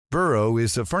Burrow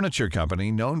is a furniture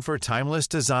company known for timeless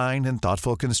design and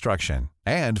thoughtful construction,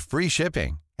 and free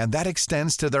shipping, and that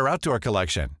extends to their outdoor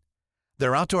collection.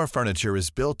 Their outdoor furniture is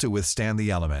built to withstand the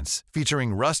elements,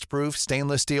 featuring rust-proof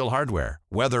stainless steel hardware,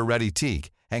 weather-ready teak,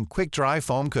 and quick-dry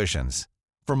foam cushions.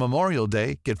 For Memorial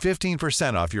Day, get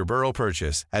 15% off your Burrow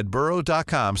purchase at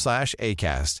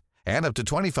burrow.com/ACAST, and up to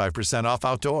 25% off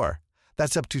outdoor.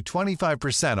 That's up to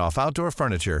 25% off outdoor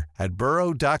furniture at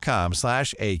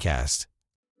burrow.com/ACAST.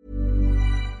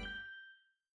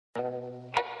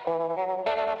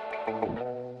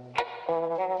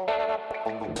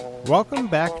 Welcome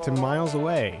back to Miles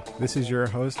Away. This is your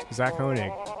host, Zach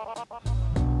Honig.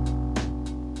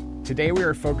 Today we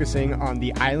are focusing on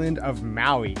the island of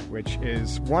Maui, which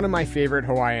is one of my favorite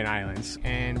Hawaiian islands.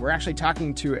 And we're actually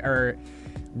talking to our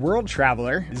world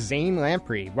traveler, Zane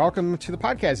Lamprey. Welcome to the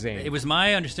podcast, Zane. It was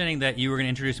my understanding that you were going to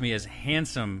introduce me as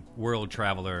handsome world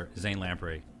traveler, Zane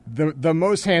Lamprey. The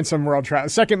most handsome world traveler,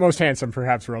 second most handsome,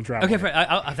 perhaps, world traveler. Okay,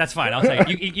 that's fine. I'll take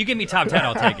it. You give me top 10,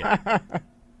 I'll take it.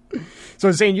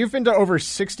 So, Zane, you've been to over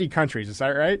 60 countries. Is that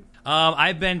right?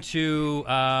 I've been to,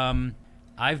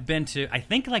 I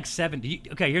think like 70.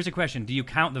 Okay, here's a question. Do you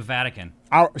count the Vatican?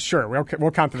 Sure.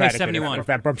 We'll count the Vatican. 71. If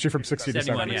that bumps you from 60 to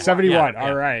 70. Yeah. 71. Yeah.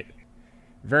 All right.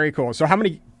 Very cool. So how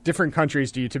many different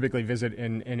countries do you typically visit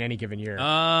in any given year?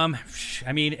 I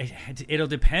mean, it'll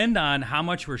depend on how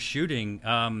much we're shooting.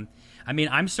 I mean,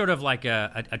 I'm sort of like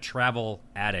a travel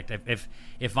addict.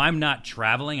 If I'm not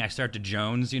traveling, I start to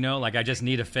Jones, like I just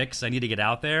need a fix. I need to get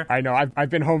out there. I know. I've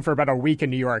been home for about a week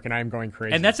in New York, and I'm going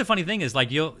crazy. And that's the funny thing is,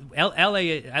 like,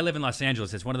 L.A., I live in Los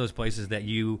Angeles. It's one of those places that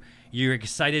you're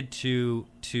excited to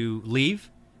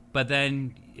leave, but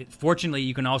then fortunately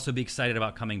you can also be excited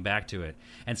about coming back to it.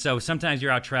 And so sometimes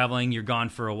you're out traveling, you're gone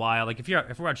for a while. Like if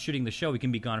we're out shooting the show, we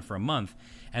can be gone for a month,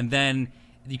 and then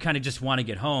you kind of just want to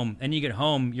get home, and you get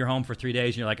home, you're home for 3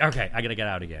 days, and you're like, okay, I got to get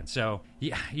out again. So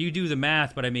yeah, you do the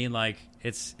math, but I mean, like,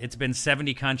 it's been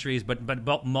 70 countries,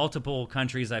 but multiple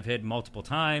countries I've hit multiple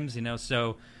times,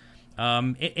 so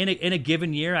in a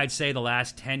given year, I'd say the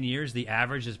last 10 years, the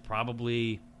average is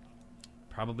probably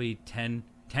 10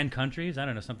 countries. I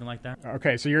don't know, something like that.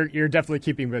 Okay, so you're definitely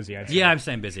keeping busy, I'd say. Yeah, I'm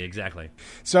staying busy, exactly.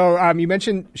 So you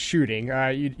mentioned shooting.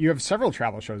 You have several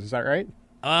travel shows, is that right?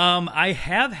 I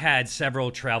have had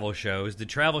several travel shows. The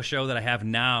travel show that I have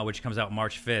now, which comes out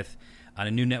March 5th on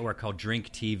a new network called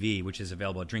Drink TV, which is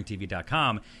available at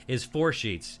drinktv.com, is 4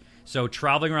 sheets. So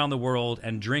traveling around the world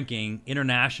and drinking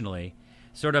internationally,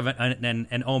 sort of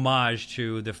an homage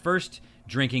to the first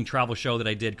drinking travel show that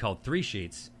I did called 3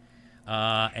 Sheets.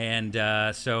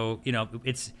 So,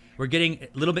 we're getting a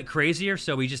little bit crazier,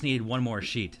 so we just need one more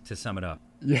sheet to sum it up.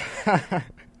 Yeah.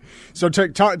 So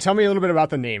tell me a little bit about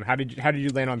the name. How did you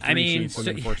land on 3 sheets and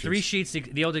then 4 sheets? 3 sheets,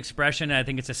 the old expression, I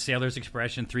think it's a sailor's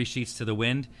expression, 3 sheets to the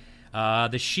wind.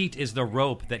 The sheet is the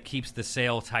rope that keeps the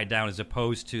sail tied down as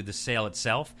opposed to the sail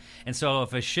itself. And so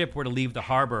if a ship were to leave the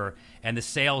harbor and the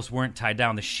sails weren't tied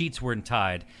down, the sheets weren't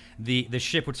tied, the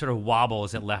ship would sort of wobble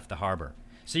as it left the harbor.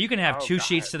 So you can have 2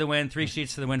 sheets to the wind, 3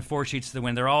 sheets to the wind, 4 sheets to the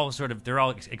wind. They're all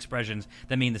expressions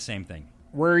that mean the same thing.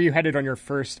 Where are you headed on your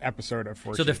first episode of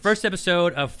 4 Sheets? So the first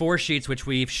episode of 4 Sheets, which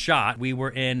we've shot, we were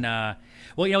in,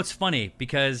 it's funny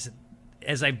because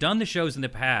as I've done the shows in the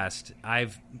past,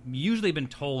 I've usually been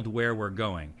told where we're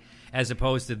going. As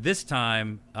opposed to this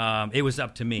time, it was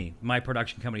up to me. My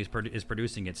production company is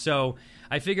producing it. So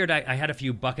I figured I had a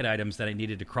few bucket items that I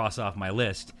needed to cross off my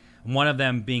list, one of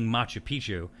them being Machu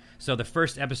Picchu. So the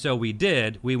first episode we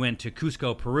went to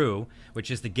Cusco, Peru,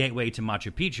 which is the gateway to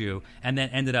Machu Picchu, and then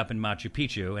ended up in Machu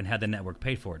Picchu and had the network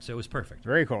paid for it. So it was perfect.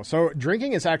 Very cool. So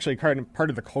drinking is actually part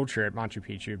of the culture at Machu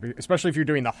Picchu, especially if you're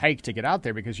doing the hike to get out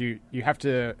there, because you have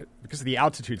to, because of the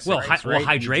altitude size, right? Well,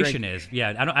 hydration is.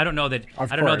 Yeah, I don't know that.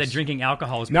 Of I don't know course. that drinking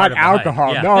alcohol is not part of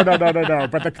alcohol. The hike. Yeah. No.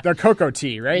 But the cocoa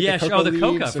tea, right? Yeah, the coca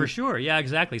leaves for sure. Yeah,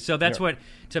 exactly. So that's what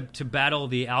to battle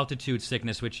the altitude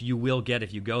sickness, which you will get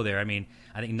if you go there. I mean,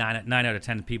 I think 9 out of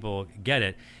 10 people get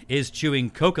it. Is chewing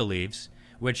coca leaves,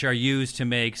 which are used to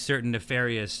make certain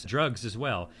nefarious drugs as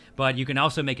well. But you can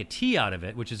also make a tea out of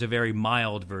it, which is a very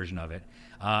mild version of it.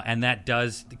 And that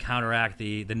does counteract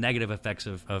the negative effects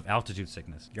of altitude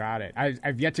sickness. Got it.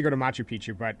 I've yet to go to Machu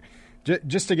Picchu, but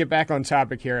just to get back on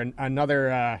topic here,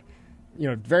 another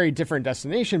very different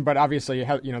destination, but obviously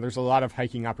there's a lot of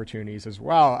hiking opportunities as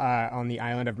well on the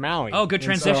island of Maui. Oh, good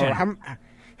transition. So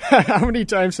how many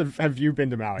times have you been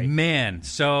to Maui? Man,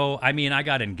 so I mean, I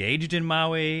got engaged in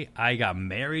Maui. I got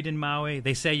married in Maui.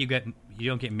 They say you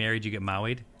don't get married, you get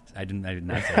Mauied. I did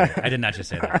not say that. I did not just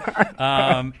say that.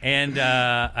 I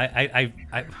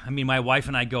mean, my wife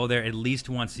and I go there at least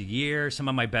once a year. Some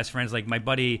of my best friends, like my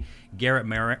buddy Garrett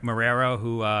Marrero,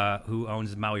 who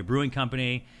owns the Maui Brewing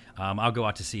Company, I'll go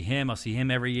out to see him. I'll see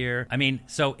him every year. I mean,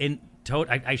 so in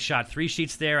total, I shot 3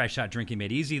 sheets there. I shot Drinking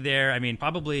Made Easy there. I mean,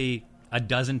 probably a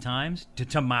dozen times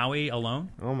to Maui alone.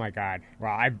 Oh my God.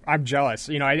 Wow. I'm jealous.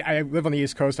 You know, I live on the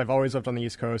East Coast. I've always lived on the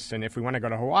East Coast. And if we want to go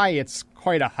to Hawaii, it's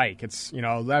quite a hike. It's,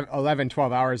 11,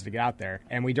 12 hours to get out there.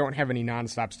 And we don't have any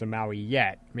nonstops to Maui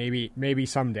yet. Maybe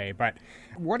someday. But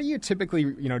what do you typically,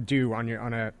 do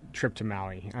on a trip to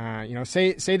Maui?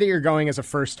 Say that you're going as a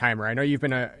first timer. I know you've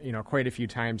been quite a few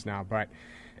times now, but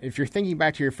if you're thinking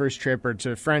back to your first trip or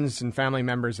to friends and family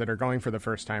members that are going for the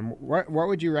first time, what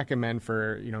would you recommend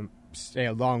for, say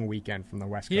a long weekend from the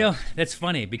West Coast? That's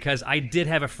funny because I did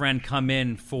have a friend come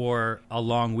in for a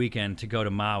long weekend to go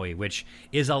to Maui, which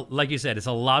is, like you said, it's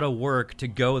a lot of work to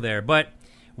go there. But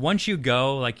once you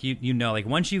go, like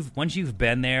once you've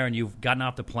been there and you've gotten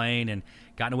off the plane and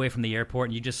gotten away from the airport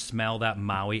and you just smell that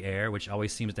Maui air, which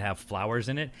always seems to have flowers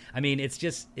in it. I mean, it's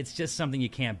just something you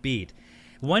can't beat.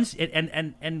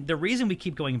 And the reason we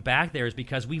keep going back there is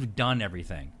because we've done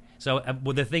everything. So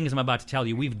the things I'm about to tell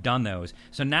you, we've done those.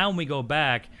 So now when we go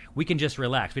back, we can just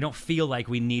relax. We don't feel like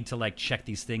we need to check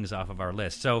these things off of our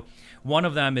list. So one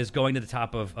of them is going to the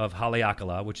top of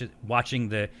Haleakala, which is watching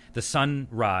the sun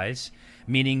rise,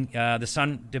 meaning the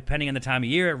sun, depending on the time of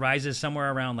year, it rises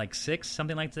somewhere around 6,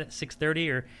 something like that,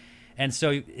 6:30 and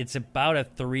so it's about a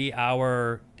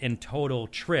 3-hour in total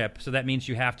trip. So that means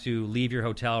you have to leave your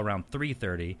hotel around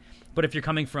 3:30. But if you're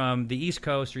coming from the East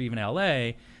Coast or even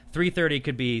LA, 3:30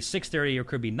 could be 6:30 or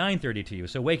could be 9:30 to you.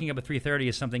 So waking up at 3:30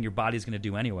 is something your body's going to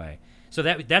do anyway. So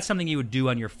that's something you would do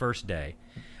on your first day.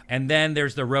 And then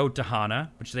there's the road to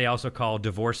Hana, which they also call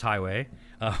Divorce Highway.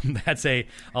 That's a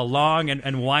long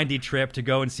and windy trip to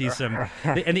go and see some.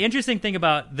 And the interesting thing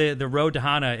about the road to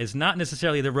Hana is not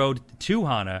necessarily the road to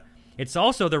Hana. It's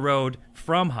also the road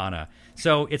from Hana.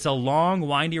 So it's a long,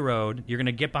 windy road. You're going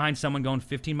to get behind someone going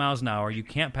 15 miles an hour. You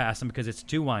can't pass them because it's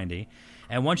too windy.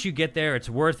 And once you get there, it's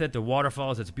worth it. The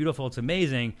waterfalls, it's beautiful, it's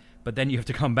amazing. But then you have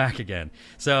to come back again.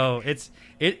 So it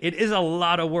is a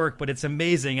lot of work, but it's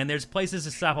amazing. And there's places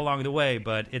to stop along the way.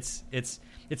 But it's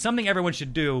something everyone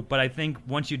should do. But I think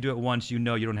once you do it once, you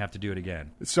don't have to do it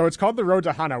again. So it's called the Road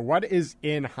to Hana. What is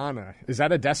in Hana? Is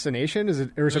that a destination?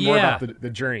 Or is it more about the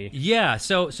journey? Yeah.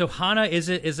 So Hana is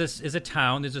a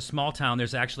town. There's a small town.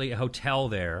 There's actually a hotel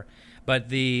there. But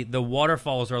the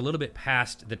waterfalls are a little bit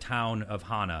past the town of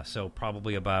Hana, so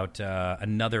probably about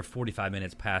another 45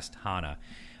 minutes past Hana.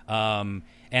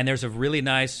 And there's a really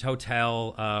nice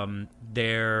hotel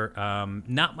there.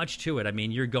 Not much to it. I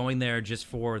mean, you're going there just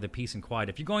for the peace and quiet.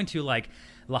 If you're going to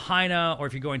Lahaina, or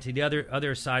if you're going to the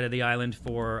other side of the island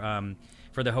for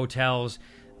the hotels,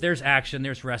 there's action,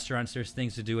 there's restaurants, there's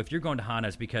things to do. If you're going to Hana,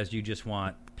 it's because you just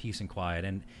want peace and quiet.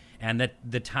 And that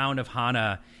the town of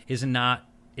Hana is not.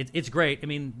 It's great. I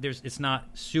mean, it's not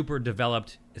super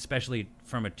developed, especially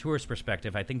from a tourist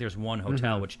perspective. I think there's one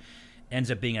hotel which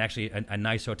ends up being actually a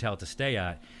nice hotel to stay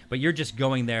at. But you're just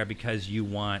going there because you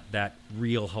want that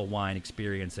real Hawaiian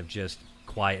experience of just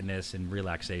quietness and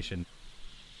relaxation.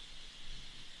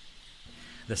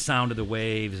 The sound of the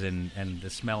waves and the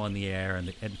smell in the air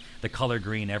and the color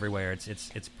green everywhere.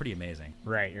 It's pretty amazing.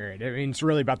 Right. I mean, it's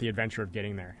really about the adventure of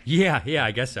getting there. Yeah,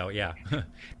 I guess so. Yeah.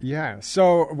 Yeah.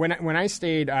 So when I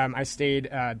stayed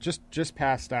just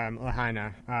past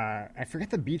Lahaina. I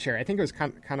forget the beach area. I think it was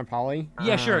Kaanapali.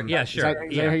 Yeah, sure. Yeah, sure.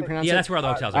 Is that how you pronounce it? Yeah, that's where all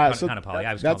the hotels are. Kaanapali.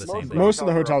 I was called the same thing. Most of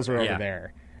the hotels are over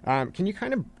there.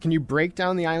 Can you break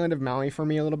down the island of Maui for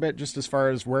me a little bit, just as far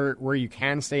as where you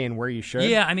can stay and where you should?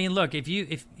 Yeah, I mean, look, if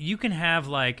you can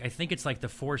have I think it's the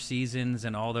Four Seasons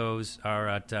and all those are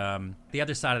at the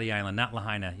other side of the island, not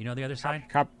Lahaina. You know the other side?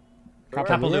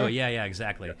 Kapalua. Yeah,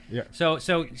 exactly. Yeah. So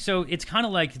it's kind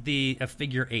of like a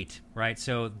figure 8, right?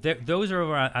 So those are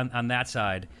over on that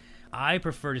side. I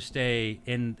prefer to stay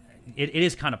in. It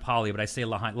is Kaanapali, but I say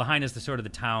Lahaina. Lahaina is the sort of the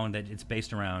town that it's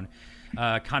based around.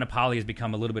 Kaanapali has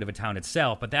become a little bit of a town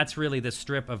itself, but that's really the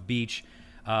strip of beach.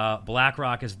 Black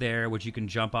Rock is there, which you can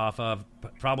jump off of.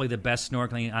 Probably the best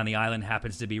snorkeling on the island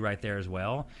happens to be right there as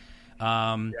well.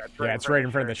 It's right in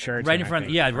front of the Sheraton. Right in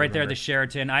front, right there at the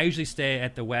Sheraton. I usually stay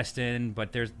at the Westin,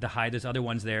 but there's the Hyatt. There's other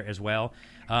ones there as well.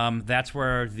 That's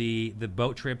where the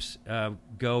boat trips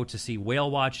go to see whale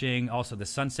watching, also the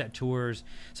sunset tours.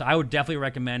 So I would definitely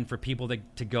recommend for people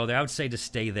to go there. I would say to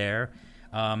stay there.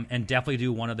 And definitely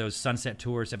do one of those sunset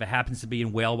tours. If it happens to be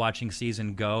in whale watching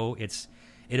season, go.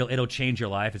 It'll change your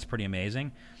life. It's pretty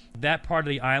amazing. that part of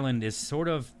the island is sort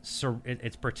of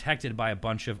it's protected by a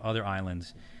bunch of other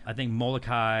islands. I think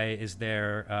Molokai is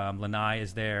there, Lanai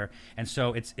is there, and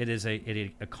so it is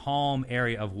a calm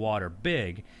area of water,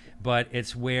 big, but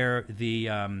it's where the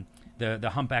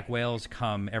humpback whales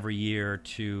come every year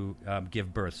to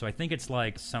give birth. So I think it's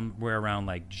like somewhere around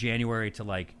like January to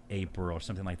like April or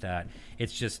something like that.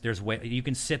 It's just you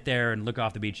can sit there and look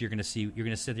off the beach. You're gonna sit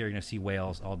there. You're gonna see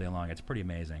whales all day long. It's pretty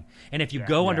amazing. And if you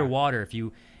go underwater,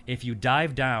 if you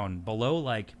dive down below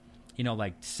like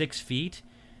 6 feet.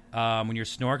 When you're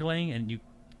snorkeling and you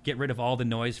get rid of all the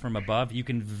noise from above, you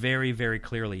can very, very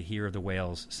clearly hear the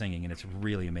whales singing, and it's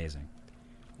really amazing.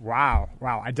 Wow!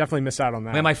 I definitely missed out on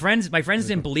that. Well, my friends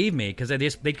didn't believe me because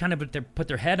they kind of put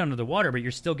their head under the water, but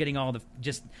you're still getting all the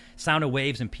just sound of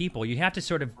waves and people. You have to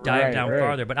sort of dive down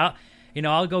farther. But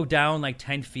I'll go down like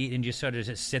 10 feet and just sort of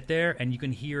just sit there, and you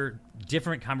can hear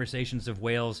different conversations of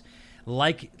whales,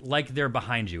 like they're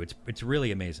behind you. It's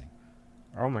really amazing.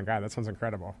 Oh my God, that sounds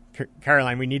incredible.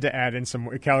 Caroline, we need to add in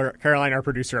some... Caroline, our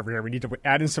producer over here, we need to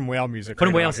add in some whale music. Put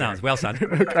in whale sounds.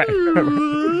 Okay.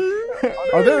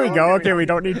 Oh, there we go. Okay, we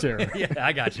don't need to. Yeah,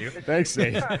 I got you. Thanks,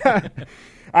 Dave.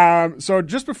 So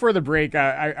just before the break,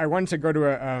 I wanted to go to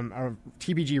a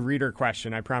TBG reader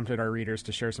question. I prompted our readers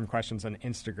to share some questions on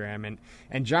Instagram.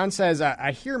 And John says,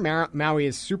 I hear Maui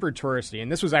is super touristy,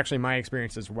 and this was actually my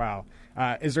experience as well.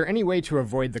 Is there any way to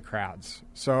avoid the crowds?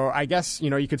 So I guess,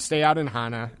 you could stay out in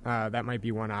Hana. That might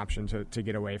be one option to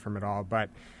get away from it all.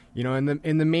 But,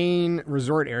 in the main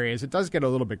resort areas, it does get a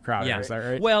little bit crowded. Yeah. Is that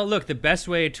right? Well, look, the best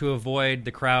way to avoid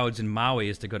the crowds in Maui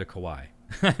is to go to Kauai.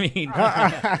 I mean,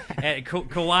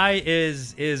 Kauai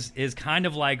is kind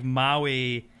of like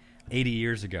Maui 80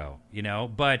 years ago,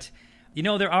 But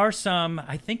there are some.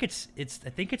 I think it's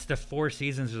the Four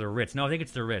Seasons or the Ritz. No, I think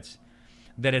it's the Ritz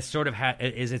that is sort of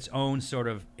is its own sort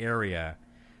of area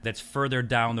that's further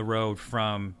down the road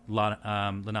from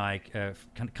Lanai,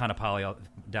 Kaanapali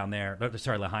down there.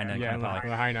 Sorry, Lahaina. Yeah,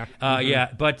 Lahaina.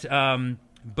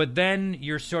 But then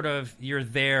you're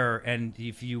there, and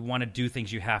if you want to do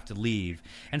things, you have to leave.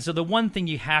 And so the one thing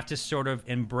you have to sort of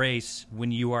embrace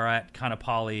when you are at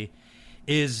Kaanapali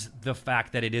is the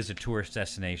fact that it is a tourist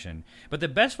destination. But the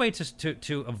best way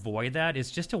to avoid that is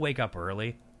just to wake up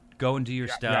early, go and do your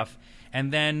stuff,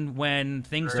 and then when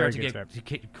things start to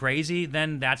get crazy,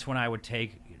 then that's when I would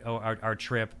take our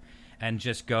trip and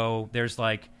just go. There's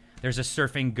a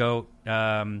surfing goat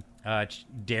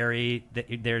dairy.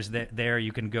 There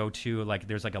you can go to,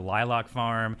 there's like a lilac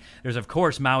farm. There's, of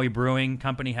course, Maui Brewing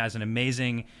Company has an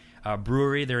amazing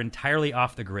brewery. They're entirely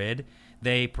off the grid.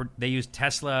 They use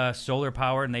Tesla solar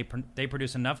power, and they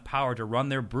produce enough power to run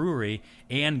their brewery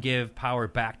and give power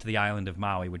back to the island of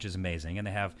Maui, which is amazing. And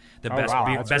they have the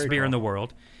best beer in the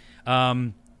world.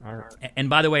 And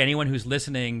by the way, anyone who's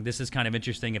listening, this is kind of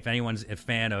interesting. If anyone's a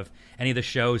fan of any of the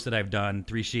shows that I've done,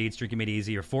 3 Sheets, Drinking Made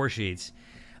Easy, or 4 Sheets,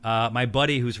 my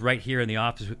buddy who's right here in the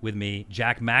office with me,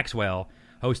 Jack Maxwell,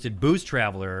 hosted Booze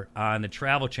Traveler on the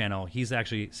Travel Channel. He's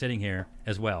actually sitting here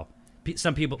as well.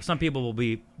 Some people will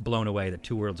be blown away that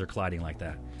two worlds are colliding like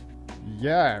that.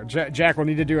 Yeah, Jack, we'll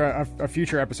need to do a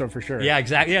future episode for sure. Yeah,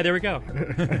 exactly. Yeah, there we go.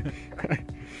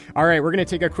 All right, we're going to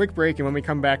take a quick break, and when we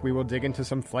come back, we will dig into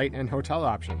some flight and hotel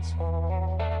options.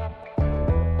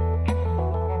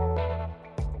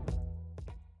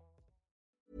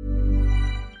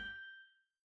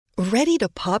 Ready to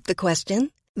pop the question?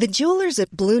 The jewelers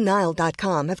at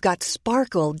BlueNile.com have got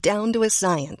sparkle down to a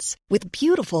science with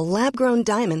beautiful lab-grown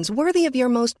diamonds worthy of your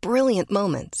most brilliant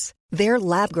moments. Their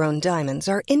lab-grown diamonds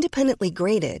are independently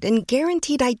graded and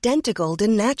guaranteed identical to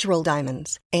natural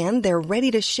diamonds, and they're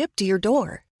ready to ship to your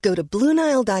door. Go to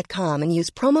BlueNile.com and use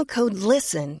promo code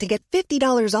LISTEN to get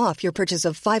 $50 off your purchase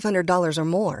of $500 or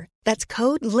more. That's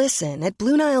code LISTEN at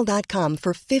BlueNile.com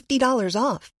for $50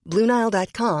 off.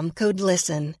 BlueNile.com, code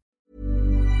LISTEN.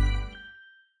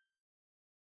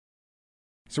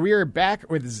 So we are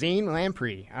back with Zane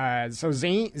Lamprey. So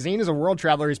Zane is a world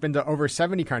traveler. He's been to over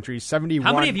 70 countries, 71.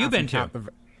 How many have you been to?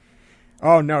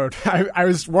 Oh, no. I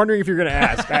was wondering if you were going to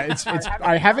ask.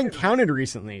 I haven't counted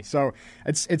recently, so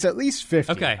it's at least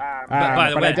 50. Okay. By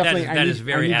the way, that is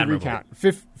very admirable. To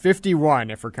recount. 51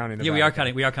 if we're counting the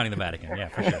Vatican. We are counting the Vatican. Yeah,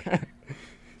 for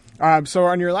sure. So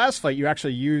on your last flight, you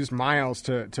actually used miles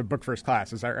to book first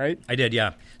class. Is that right? I did,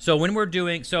 yeah. So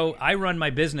I run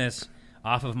my business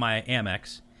off of my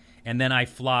Amex, and then I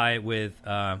fly with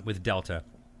Delta.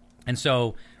 And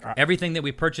so everything that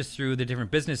we purchase through the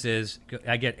different businesses,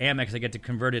 I get Amex, I get to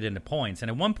convert it into points. And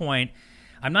at one point,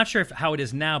 I'm not sure how it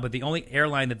is now, but the only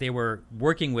airline that they were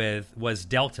working with was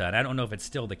Delta, and I don't know if it's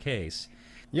still the case.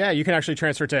 Yeah, you can actually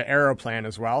transfer to Aeroplan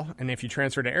as well. And if you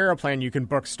transfer to Aeroplan, you can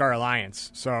book Star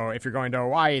Alliance. So if you're going to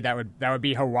Hawaii, that would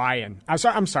be Hawaiian.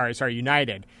 I'm sorry,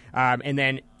 United. And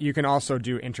then you can also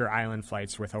do inter-island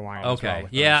flights with Hawaiian as well.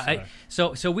 Yeah.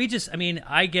 So we just, I mean,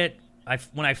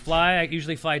 when I fly, I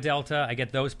usually fly Delta. I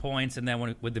get those points. And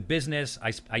then with the business,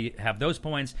 I have those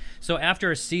points. So after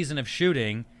a season of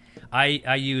shooting,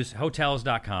 I use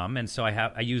Hotels.com, and so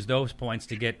I use those points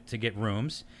to get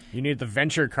rooms. You need the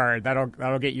Venture card.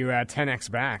 That'll get you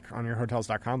 10x back on your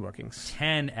Hotels.com bookings.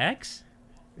 10x?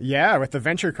 Yeah, with the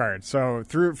Venture card. So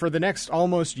for the next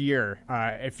almost year,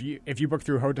 if you book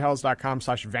through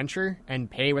Hotels.com/venture and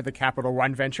pay with the Capital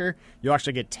One Venture, you'll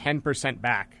actually get 10%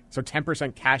 back. So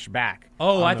 10% cash back.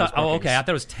 Oh, I thought. Oh, okay. I thought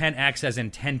it was 10x as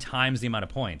in 10 times the amount of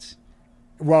points.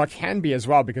 Well, it can be as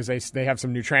well because they have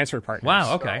some new transfer partners.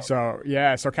 Wow, okay. So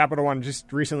Capital One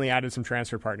just recently added some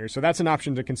transfer partners. So that's an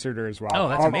option to consider as well. Oh,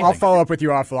 that's amazing. I'll follow up with you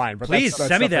offline. But please that's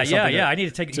send me that. Yeah. I need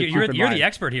to take. You're the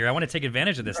expert here. I want to take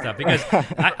advantage of this stuff because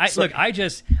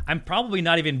I'm probably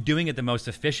not even doing it the most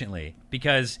efficiently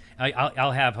because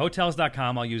I'll have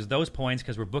Hotels.com. I'll use those points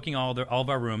because we're booking all of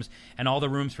our rooms and all the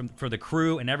rooms for the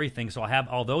crew and everything. So I'll have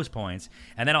all those points,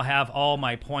 and then I'll have all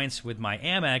my points with my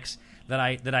Amex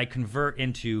that I convert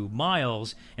into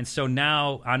miles. And so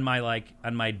now on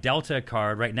my Delta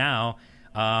card right now,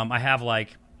 I have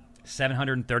like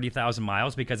 730,000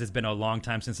 miles because it's been a long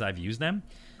time since I've used them.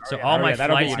 So all my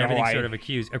flights and everything sort of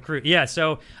accrue. Yeah,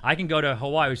 so I can go to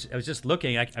Hawaii. I was just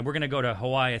looking. We're going to go to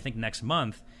Hawaii, I think, next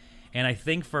month. And I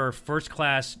think for a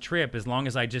first-class trip, as long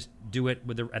as I just do it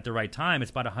at the right time,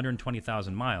 it's about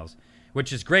 120,000 miles,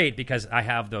 which is great because I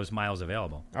have those miles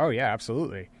available. Oh, yeah,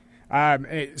 absolutely.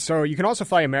 So you can also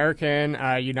fly American.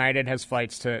 United has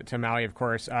flights to Maui, of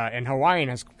course, and Hawaiian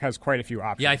has quite a few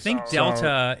options. Yeah, I think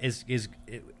Delta is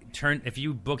if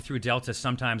you book through Delta,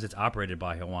 sometimes it's operated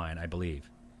by Hawaiian, I believe.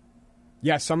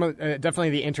 Yeah, definitely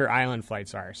the inter-island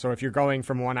flights are. So if you're going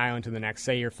from one island to the next,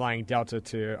 say you're flying Delta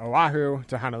to Oahu,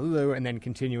 to Honolulu, and then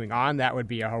continuing on, that would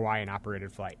be a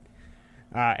Hawaiian-operated flight.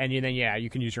 And then, you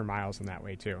can use your miles in that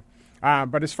way, too.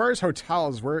 But as far as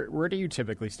hotels, where do you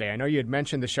typically stay? I know you had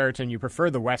mentioned the Sheraton. You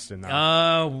prefer the Westin,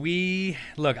 though. We've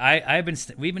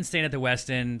been staying at the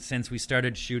Westin since we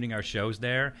started shooting our shows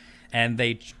there, and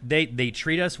they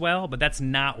treat us well. But that's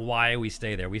not why we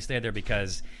stay there. We stay there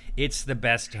because it's the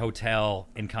best hotel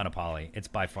in Kaanapali. It's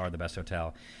by far the best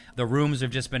hotel. The rooms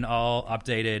have just been all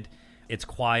updated. It's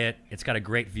quiet. It's got a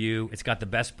great view. It's got the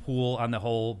best pool on the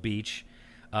whole beach.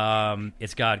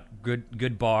 It's got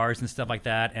good bars and stuff like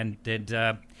that, and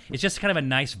it's just kind of a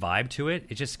nice vibe to it.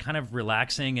 It's just kind of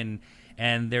relaxing,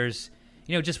 and there's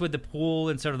just with the pool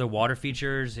and sort of the water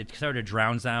features, it sort of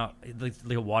drowns out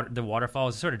the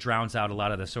waterfalls. It sort of drowns out a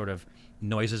lot of the sort of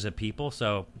noises of people.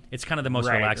 So it's kind of the most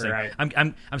relaxing. Right.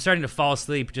 I'm starting to fall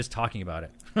asleep just talking about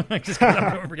it, just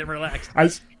because we're getting relaxed.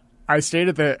 I stayed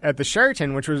at the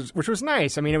Sheraton, which was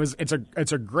nice. I mean,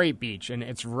 it's a great beach, and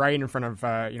it's right in front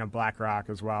of Black Rock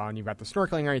as well, and you've got the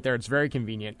snorkeling right there. It's very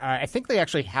convenient. I think they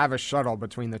actually have a shuttle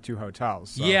between the two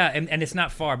hotels. So. Yeah, and it's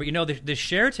not far. But the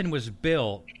Sheraton was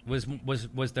built was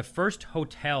the first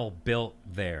hotel built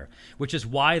there, which is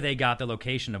why they got the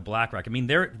location of Black Rock. I mean,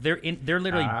 they're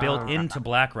literally built into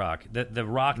Black Rock, the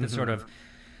rock that sort of,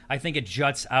 I think it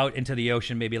juts out into the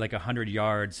ocean maybe like 100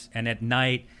 yards, and at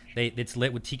night. It's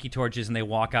lit with tiki torches, and they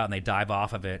walk out and they dive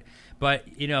off of it. But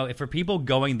if for people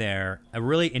going there, a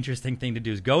really interesting thing to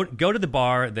do is go to the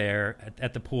bar there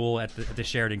at the pool at the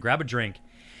Sheraton, grab a drink,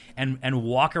 and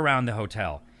walk around the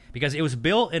hotel, because it was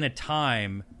built in a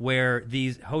time where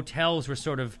these hotels were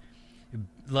sort of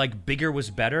like bigger was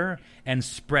better and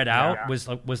spread out was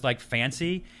like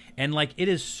fancy, and like it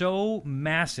is so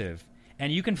massive,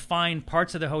 and you can find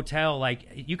parts of the hotel like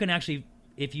you can actually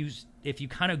if you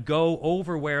kind of go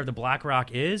over where the Black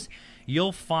Rock is,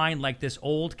 you'll find like this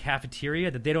old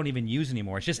cafeteria that they don't even use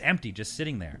anymore. It's just empty, just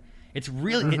sitting there. It's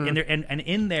really and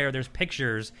in there there's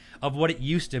pictures of what it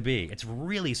used to be. It's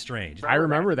really strange. I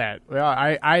remember that.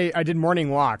 Yeah, I did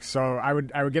morning walks, so I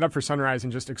would get up for sunrise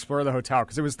and just explore the hotel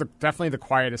because it was definitely the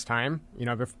quietest time,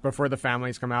 before the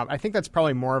families come out. I think that's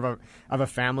probably more of a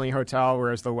family hotel,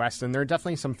 whereas the Westin, there are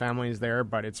definitely some families there,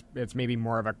 but it's maybe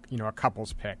more of a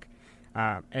couple's pick.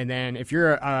 And then if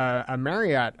you're a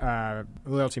Marriott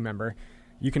loyalty member,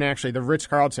 you can actually, the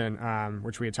Ritz-Carlton,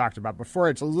 which we had talked about before,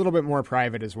 it's a little bit more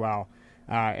private as well.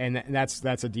 And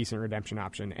that's a decent redemption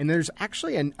option. And there's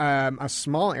actually a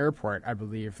small airport, I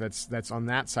believe, that's on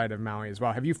that side of Maui as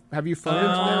well. Have you flown into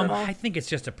there at all? I think it's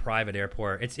just a private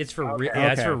airport. It's for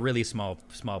it's for really small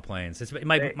planes.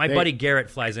 My buddy Garrett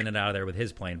flies in and out of there with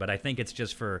his plane, but I think it's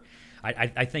just for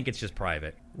I think it's just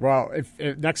private. Well, if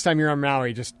next time you're on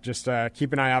Maui, just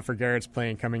keep an eye out for Garrett's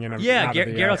plane coming in. Garrett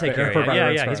will take care of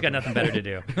it. Yeah, he's got nothing better to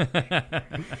do.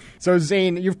 So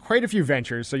Zane, you have quite a few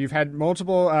ventures. So you've had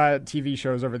multiple TV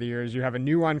shows over the years. You have a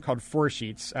new one called Four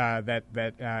Sheets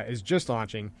that is just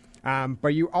launching.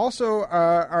 But you also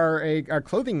are a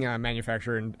clothing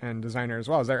manufacturer and designer as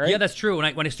well. Is that right? Yeah, that's true.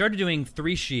 When I started doing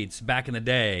 3 Sheets back in the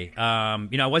day,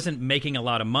 I wasn't making a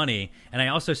lot of money, and I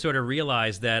also sort of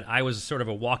realized that I was sort of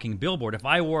a walking billboard. If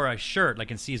I wore a shirt like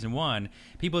in season 1,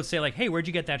 people would say like, "Hey, where'd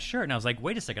you get that shirt?" And I was like,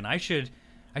 "Wait a second, I should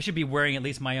be wearing at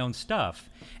least my own stuff."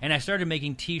 And I started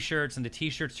making T-shirts, and the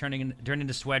T-shirts turned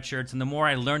into sweatshirts. And the more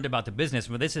I learned about the business,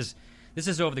 this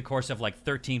is over the course of like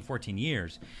 13, 14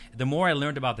 years. The more I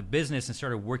learned about the business and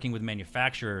started working with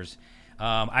manufacturers,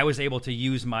 I was able to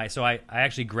use so I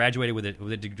actually graduated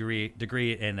with a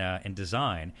degree in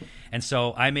design. And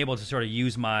so I'm able to sort of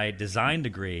use my design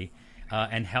degree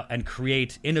and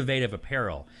create innovative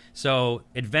apparel. So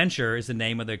Adventure is the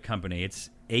name of the company. It's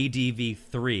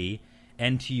ADV3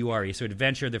 NTURE. So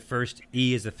Adventure, the first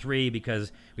E is a 3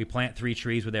 because we plant 3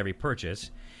 trees with every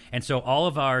purchase. And so all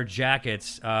of our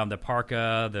jackets, the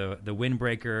parka, the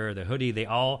windbreaker, the hoodie, they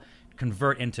all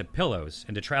convert into pillows,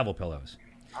 into travel pillows.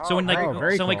 So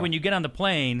when you get on the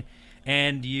plane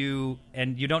and you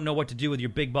don't know what to do with your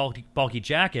big bulky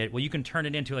jacket, well, you can turn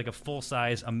it into like a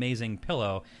full-size amazing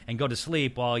pillow and go to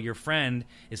sleep while your friend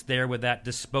is there with that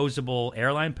disposable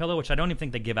airline pillow, which I don't even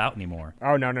think they give out anymore.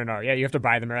 Oh, no. Yeah, you have to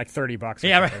buy them. They're like $30.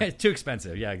 Yeah, right. It's too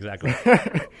expensive. Yeah, exactly.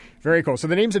 Very cool. So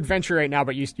the name's Adventure right now,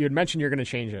 but you had mentioned you're going to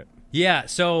change it. Yeah,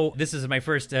 so this is my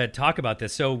first talk about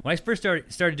this. So when I first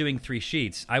started doing 3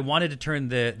 Sheets, I wanted to turn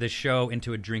the show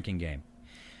into a drinking game.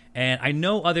 And I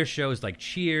know other shows like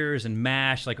Cheers and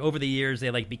MASH, like over the years,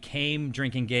 they like became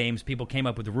drinking games. People came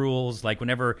up with rules, like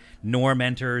whenever Norm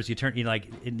enters,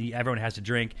 everyone has to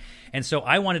drink. And so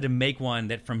I wanted to make one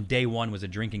that from day one was a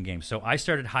drinking game. So I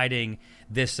started hiding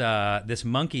this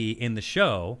monkey in the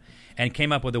show and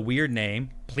came up with a weird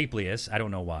name, Pleplius. I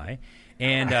don't know why.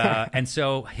 And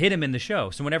so hid him in the show.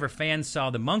 So whenever fans saw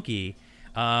the monkey,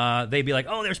 they'd be like,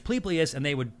 "Oh, there's Pleplius," and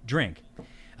they would drink.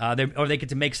 Or they get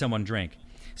to make someone drink.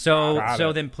 So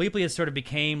then Pleplius sort of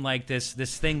became like this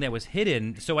thing that was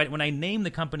hidden. So when I named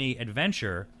the company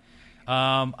Adventure,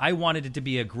 I wanted it to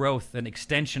be a growth, an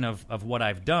extension of what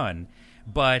I've done.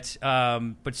 But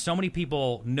so many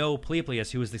people know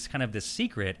Pleplius, who is this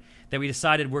secret, that we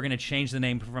decided we're going to change the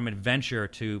name from Adventure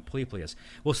to Pleplius.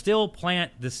 We'll still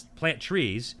plant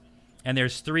trees. And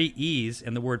there's 3 E's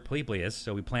in the word Pleplius,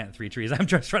 so we plant 3 trees. I'm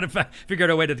just trying to figure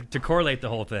out a way to correlate the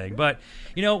whole thing. But,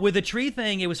 with the tree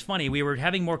thing, it was funny. We were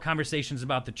having more conversations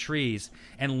about the trees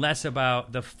and less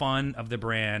about the fun of the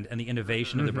brand and the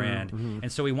innovation of the brand. Mm-hmm.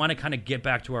 And so we want to kind of get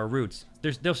back to our roots.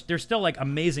 There's still like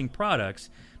amazing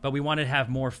products, but we want to have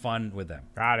more fun with them.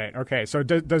 Got it. Okay. So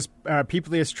does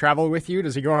Pleplius travel with you?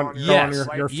 Does he go on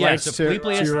your flights to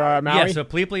Maui? Yeah, so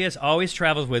Pleplius always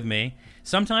travels with me.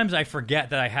 Sometimes I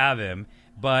forget that I have him,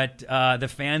 but the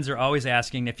fans are always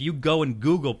asking. If you go and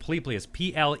Google Pleplius,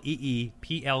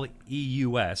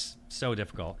 Pleepleus, so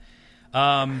difficult,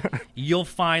 you'll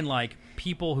find like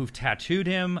people who've tattooed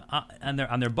him on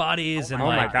their bodies, and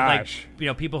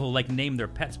people who like name their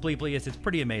pets Pleplius. It's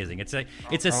pretty amazing. It's a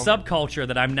subculture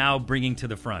that I'm now bringing to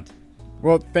the front.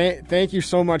 Well, thank you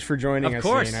so much for joining us.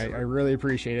 Of course, Zane. I really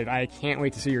appreciate it. I can't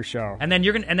wait to see your show. And then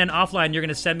offline, you're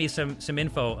gonna send me some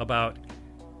info about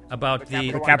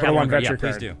the Capital One Venture card.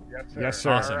 Please do. Yes,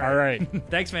 sir. Awesome. All right.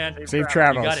 Thanks, man. Safe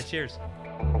travels. You got it. Cheers.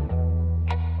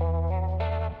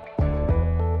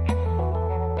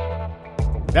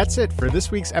 That's it for this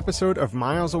week's episode of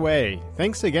Miles Away.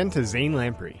 Thanks again to Zane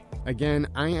Lamprey. Again,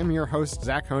 I am your host,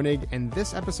 Zach Honig, and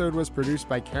this episode was produced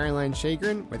by Caroline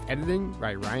Shagrin with editing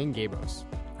by Ryan Gabos.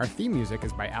 Our theme music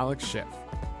is by Alex Schiff.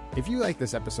 If you like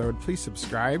this episode, please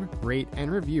subscribe, rate,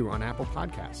 and review on Apple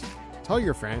Podcasts. Tell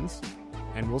your friends,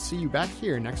 and we'll see you back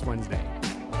here next Wednesday.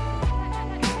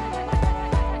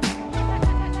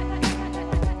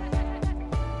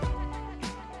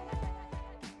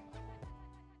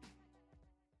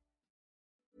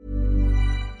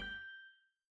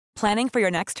 Planning for your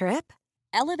next trip?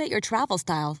 Elevate your travel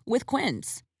style with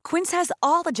Quince. Quince has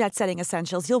all the jet-setting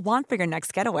essentials you'll want for your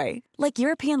next getaway, like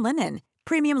European linen,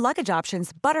 premium luggage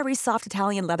options, buttery soft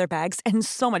Italian leather bags, and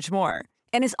so much more.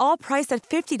 And is all priced at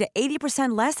 50 to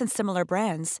 80% less than similar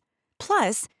brands.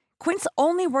 Plus, Quince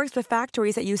only works with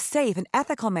factories that use safe and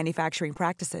ethical manufacturing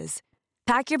practices.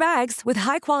 Pack your bags with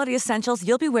high-quality essentials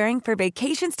you'll be wearing for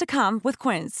vacations to come with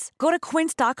Quince. Go to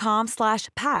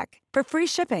quince.com/pack for free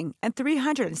shipping and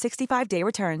 365-day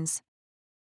returns.